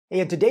Hey,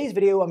 in today's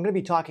video, I'm going to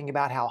be talking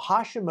about how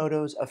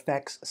Hashimoto's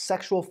affects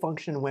sexual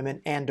function in women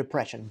and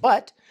depression.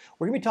 But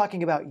we're going to be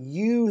talking about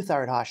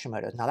euthyroid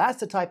Hashimoto's. Now, that's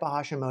the type of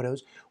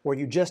Hashimoto's where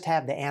you just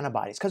have the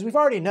antibodies, because we've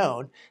already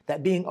known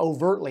that being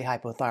overtly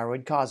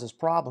hypothyroid causes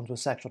problems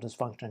with sexual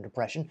dysfunction and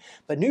depression.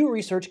 But new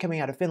research coming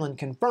out of Finland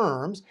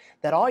confirms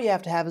that all you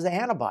have to have is the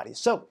antibodies.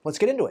 So let's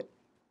get into it.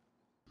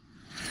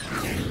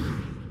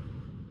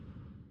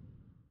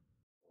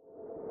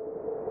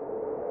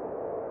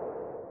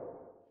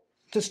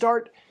 To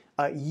start,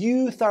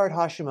 euthyroid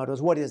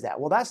Hashimoto's, what is that?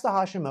 Well, that's the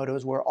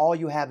Hashimoto's where all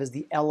you have is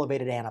the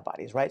elevated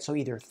antibodies, right? So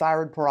either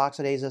thyroid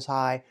peroxidase is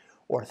high,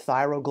 or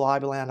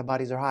thyroglobulin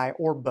antibodies are high,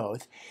 or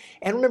both.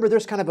 And remember,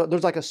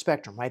 there's like a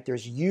spectrum, right?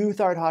 There's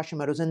euthyroid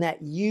Hashimoto's, and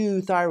that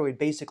euthyroid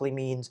basically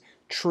means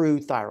true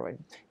thyroid.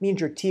 It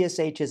means your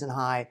TSH isn't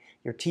high,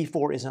 your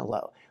T4 isn't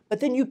low. But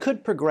then you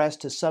could progress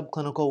to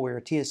subclinical where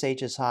your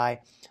TSH is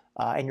high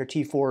and your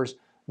T4 is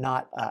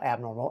not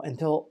abnormal,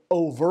 until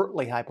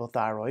overtly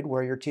hypothyroid,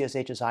 where your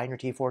TSH is high and your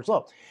T4 is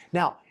low.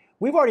 Now,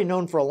 we've already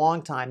known for a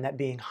long time that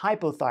being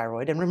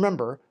hypothyroid, and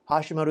remember,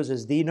 Hashimoto's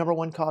is the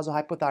 #1 cause of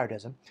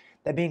hypothyroidism,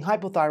 that being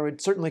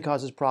hypothyroid certainly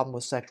causes problem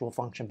with sexual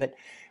function. But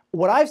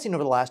what I've seen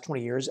over the last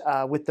 20 years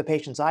with the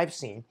patients I've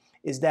seen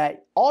is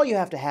that all you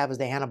have to have is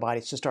the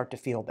antibodies to start to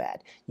feel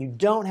bad. You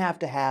don't have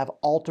to have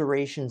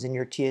alterations in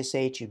your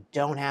TSH. You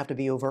don't have to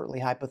be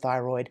overtly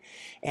hypothyroid.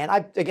 And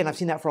I've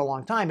seen that for a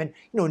long time. And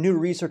new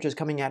research is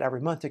coming out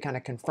every month to kind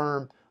of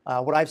confirm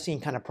what I've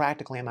seen kind of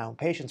practically in my own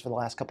patients for the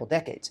last couple of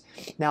decades.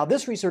 Now,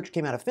 this research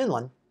came out of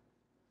Finland.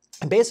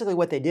 And basically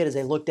what they did is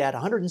they looked at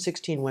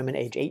 116 women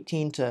age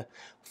 18 to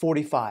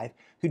 45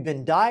 who'd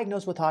been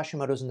diagnosed with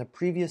Hashimoto's in the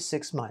previous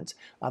 6 months,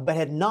 but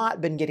had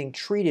not been getting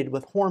treated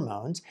with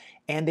hormones,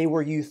 and they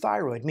were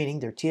euthyroid, meaning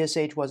their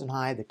TSH wasn't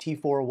high, the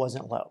T4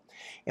 wasn't low.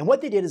 And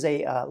what they did is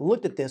they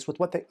looked at this with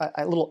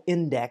a little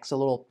index, a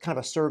little kind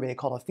of a survey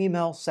called a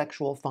female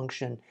sexual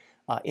function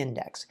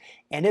index.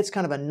 And it's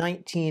kind of a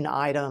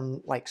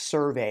 19-item like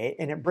survey,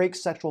 and it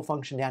breaks sexual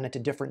function down into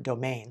different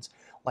domains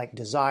like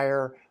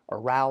desire,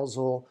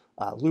 arousal,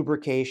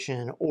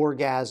 lubrication,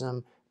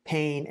 orgasm,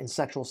 pain, and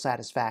sexual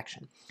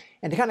satisfaction.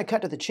 And to kind of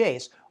cut to the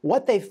chase,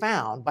 what they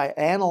found by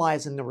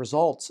analyzing the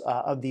results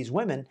of these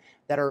women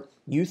that are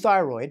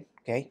euthyroid,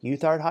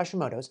 euthyroid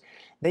Hashimoto's,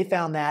 they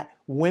found that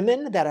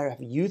women that have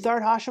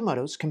euthyroid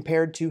Hashimoto's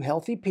compared to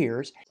healthy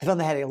peers, they found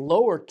they had a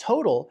lower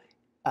total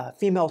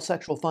female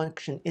sexual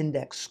function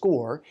index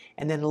score,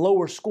 and then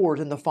lower scores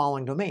in the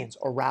following domains: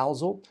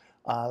 arousal,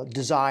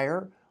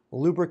 desire,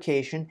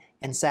 lubrication,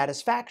 and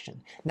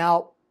satisfaction.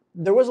 Now,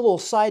 there was a little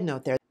side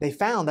note there. They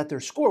found that their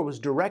score was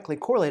directly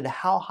correlated to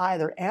how high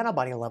their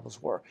antibody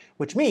levels were,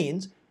 which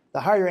means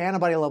the higher your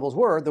antibody levels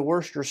were, the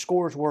worse your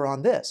scores were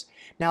on this.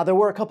 Now, there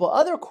were a couple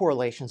other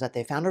correlations that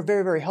they found are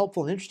very, very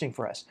helpful and interesting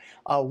for us.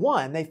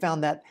 One, they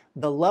found that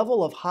the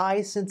level of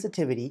high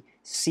sensitivity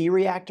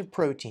C-reactive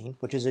protein,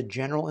 which is a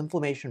general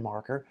inflammation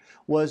marker,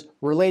 was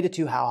related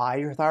to how high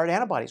your thyroid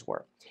antibodies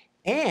were.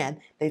 And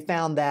they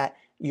found that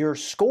your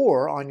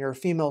score on your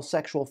female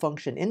sexual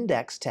function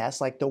index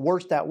test, like the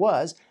worse that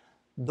was,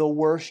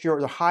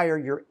 the higher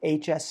your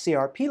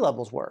hsCRP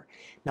levels were.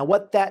 Now,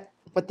 what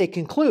they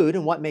conclude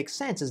and what makes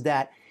sense is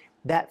that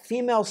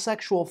female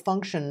sexual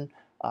function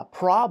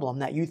problem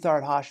that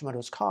euthyroid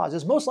Hashimoto's cause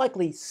is most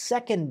likely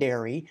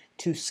secondary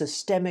to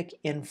systemic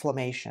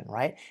inflammation,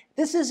 right?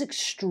 This is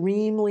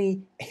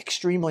extremely,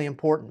 extremely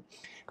important,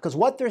 because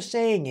what they're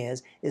saying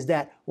is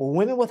that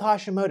women with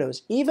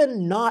Hashimoto's,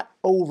 even not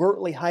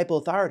overtly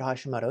hypothyroid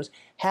Hashimoto's,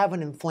 have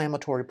an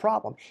inflammatory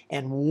problem.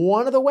 And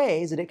one of the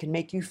ways that it can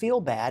make you feel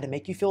bad and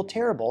make you feel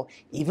terrible,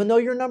 even though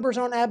your numbers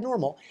aren't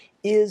abnormal,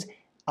 is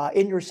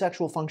in your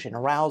sexual function,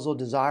 arousal,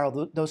 desire,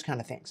 those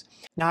kind of things.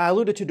 Now, I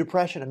alluded to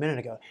depression a minute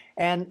ago,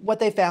 and what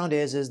they found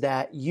is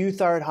that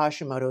euthyroid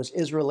Hashimoto's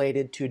is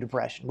related to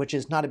depression, which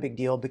is not a big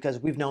deal because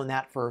we've known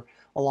that for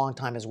a long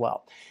time as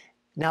well.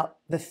 Now,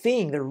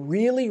 the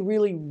really,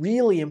 really,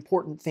 really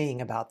important thing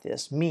about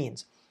this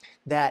means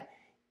that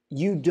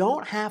you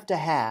don't have to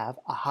have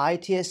a high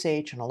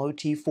TSH and a low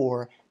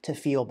T4 to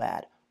feel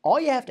bad. All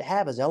you have to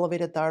have is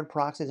elevated thyroid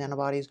peroxidase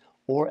antibodies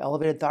or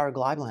elevated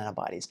thyroglobulin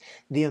antibodies.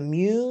 The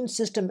immune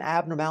system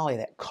abnormality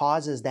that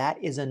causes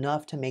that is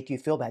enough to make you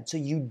feel bad. So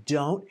you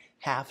don't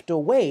have to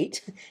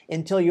wait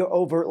until you're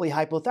overtly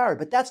hypothyroid.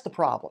 But that's the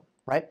problem,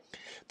 right?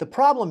 The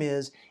problem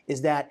is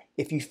that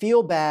if you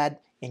feel bad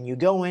and you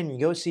go in, you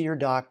go see your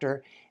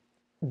doctor,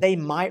 they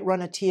might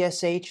run a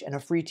TSH and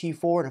a free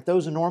T4, and if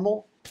those are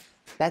normal,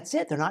 that's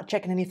it. They're not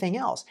checking anything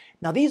else.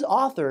 Now, these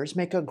authors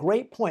make a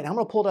great point. I'm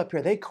going to pull it up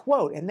here. They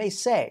quote and they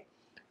say,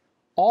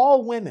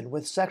 all women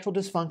with sexual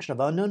dysfunction of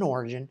unknown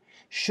origin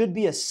should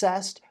be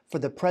assessed for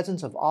the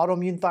presence of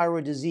autoimmune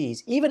thyroid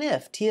disease, even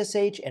if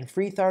TSH and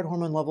free thyroid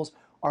hormone levels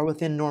are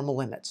within normal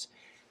limits.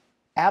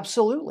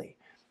 Absolutely.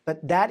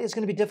 But that is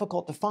going to be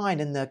difficult to find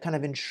in the kind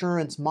of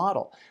insurance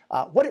model.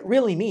 What it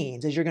really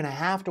means is you're going to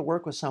have to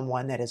work with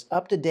someone that is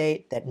up to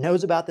date, that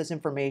knows about this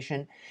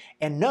information,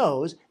 and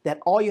knows that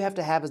all you have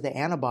to have is the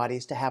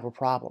antibodies to have a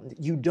problem.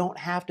 You don't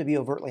have to be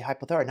overtly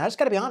hypothyroid. Now, I just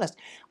got to be honest,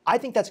 I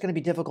think that's going to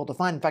be difficult to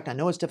find. In fact, I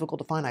know it's difficult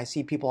to find. I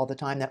see people all the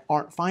time that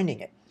aren't finding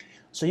it.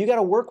 So you got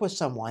to work with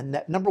someone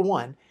that, number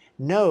one,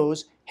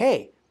 knows,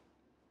 hey,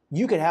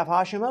 you could have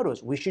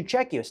Hashimoto's. We should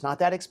check you. It's not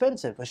that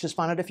expensive. Let's just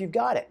find out if you've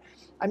got it.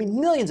 I mean,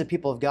 millions of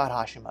people have got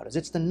Hashimoto's.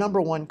 It's the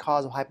 #1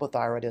 cause of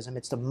hypothyroidism.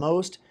 It's the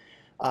most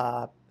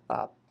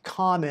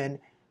common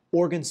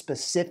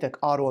organ-specific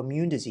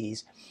autoimmune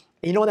disease.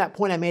 You know that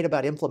point I made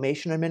about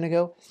inflammation a minute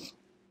ago?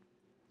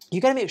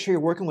 You got to make sure you're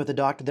working with a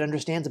doctor that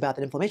understands about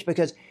that inflammation,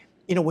 because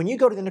when you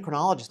go to the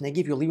endocrinologist and they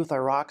give you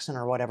levothyroxine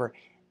or whatever,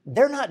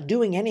 they're not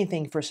doing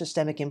anything for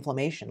systemic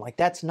inflammation. Like,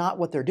 that's not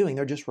what they're doing.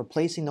 They're just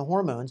replacing the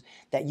hormones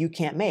that you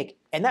can't make.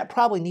 And that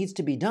probably needs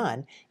to be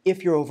done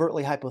if you're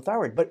overtly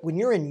hypothyroid. But when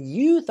you're in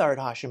euthyroid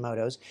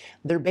Hashimoto's,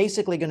 they're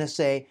basically going to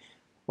say,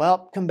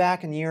 well, come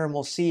back in a year and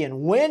we'll see.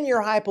 And when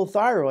you're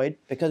hypothyroid,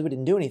 because we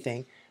didn't do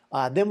anything,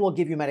 then we'll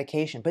give you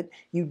medication. But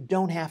you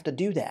don't have to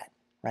do that,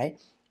 right?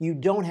 You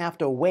don't have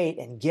to wait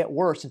and get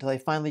worse until they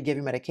finally give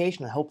you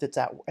medication and hope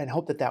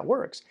that that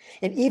works.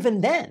 And even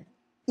then,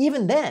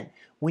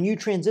 when you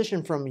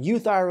transition from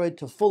euthyroid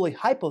to fully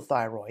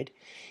hypothyroid,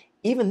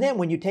 even then,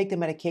 when you take the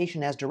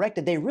medication as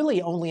directed, they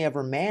really only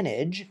ever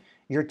manage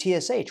your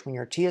TSH. When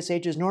your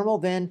TSH is normal,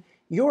 then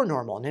you're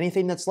normal. And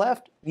anything that's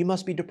left, you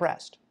must be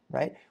depressed,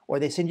 right? Or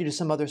they send you to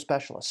some other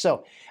specialist.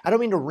 So I don't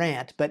mean to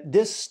rant, but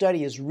this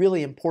study is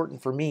really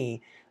important for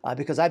me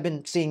because I've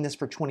been seeing this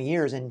for 20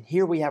 years. And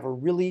here we have a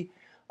really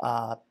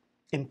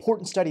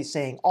important study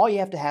saying all you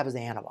have to have is the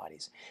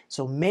antibodies.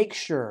 So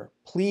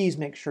please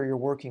make sure you're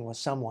working with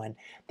someone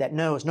that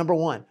knows, number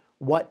one,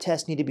 what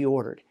tests need to be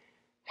ordered,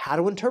 how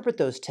to interpret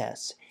those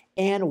tests,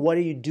 and what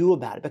do you do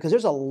about it? Because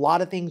there's a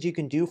lot of things you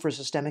can do for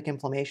systemic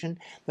inflammation.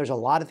 There's a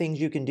lot of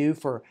things you can do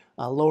for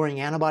lowering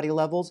antibody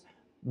levels,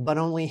 but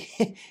only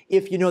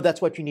if you know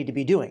that's what you need to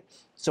be doing.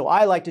 So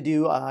I like to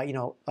do,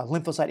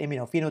 lymphocyte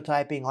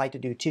immunophenotyping, I like to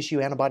do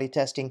tissue antibody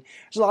testing.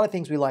 There's a lot of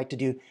things we like to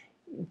do.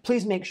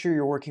 Please make sure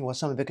you're working with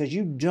someone, because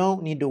you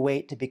don't need to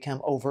wait to become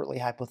overtly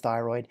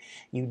hypothyroid.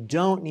 You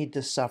don't need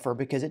to suffer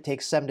because it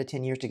takes 7 to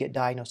 10 years to get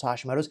diagnosed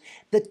Hashimoto's.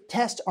 The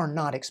tests are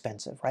not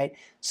expensive, right?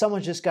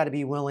 Someone's just got to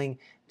be willing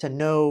to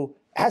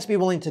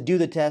do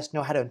the test,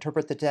 know how to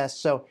interpret the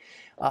test. So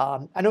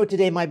I know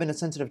today might have been a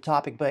sensitive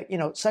topic, but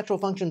sexual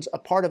function's a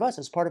part of us.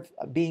 It's part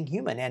of being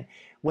human. And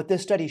what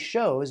this study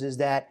shows is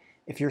that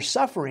if you're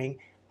suffering,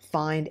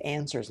 find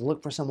answers.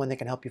 Look for someone that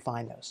can help you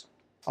find those.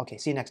 Okay,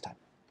 see you next time.